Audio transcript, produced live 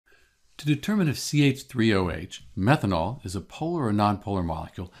To determine if CH3OH, methanol, is a polar or nonpolar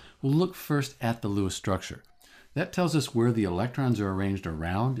molecule, we'll look first at the Lewis structure. That tells us where the electrons are arranged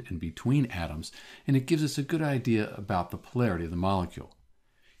around and between atoms, and it gives us a good idea about the polarity of the molecule.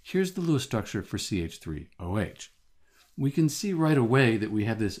 Here's the Lewis structure for CH3OH. We can see right away that we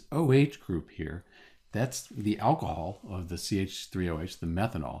have this OH group here. That's the alcohol of the CH3OH, the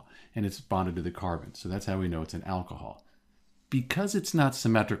methanol, and it's bonded to the carbon. So that's how we know it's an alcohol. Because it's not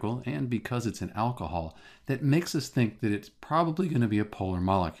symmetrical and because it's an alcohol, that makes us think that it's probably going to be a polar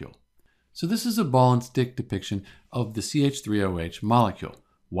molecule. So this is a ball and stick depiction of the CH3OH molecule.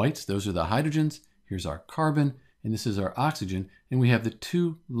 Whites, those are the hydrogens. Here's our carbon, and this is our oxygen. And we have the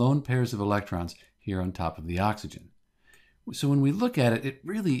two lone pairs of electrons here on top of the oxygen. So when we look at it, it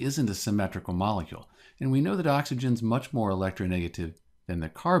really isn't a symmetrical molecule. And we know that oxygen's much more electronegative than the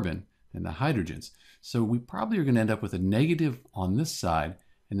carbon and the hydrogens. So we probably are going to end up with a negative on this side,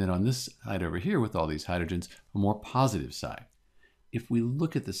 and then on this side over here with all these hydrogens, a more positive side. If we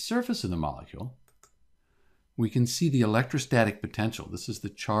look at the surface of the molecule, we can see the electrostatic potential. This is the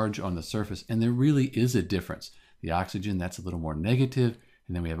charge on the surface, and there really is a difference. The oxygen, that's a little more negative,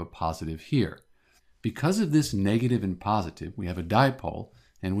 and then we have a positive here. Because of this negative and positive, we have a dipole,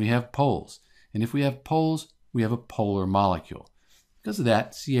 and we have poles. And if we have poles, we have a polar molecule. Because of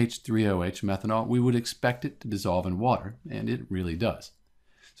that, CH3OH methanol, we would expect it to dissolve in water, and it really does.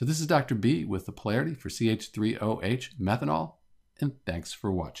 So this is Dr. B with the polarity for CH3OH methanol, and thanks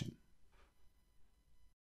for watching.